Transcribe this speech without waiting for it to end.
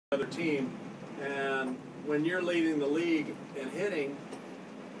other team, and when you're leading the league in hitting,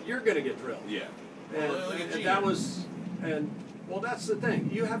 you're going to get drilled. Yeah. And that was, well, that's the thing.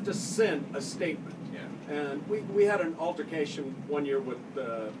 You have to send a statement. Yeah. And we had an altercation one year with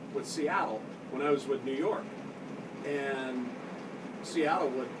Seattle when I was with New York, and Seattle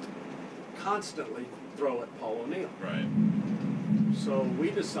would constantly throw at Paul O'Neill. Right. So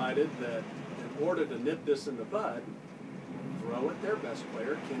we decided that in order to nip this in the bud, throw at their best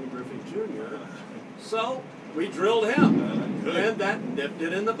player, Ken Griffey Jr. So we drilled him, and that nipped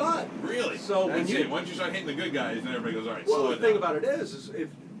it in the bud. Really? So once you start hitting the good guys, then everybody goes, all right, well, slow the it thing down. about it is if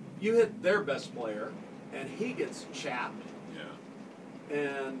you hit their best player, and he gets chapped,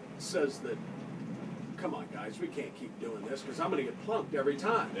 and says that, come on, guys, we can't keep doing this because I'm going to get plunked every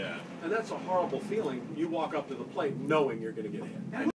time. Yeah. And that's a horrible feeling. You walk up to the plate knowing you're going to get hit.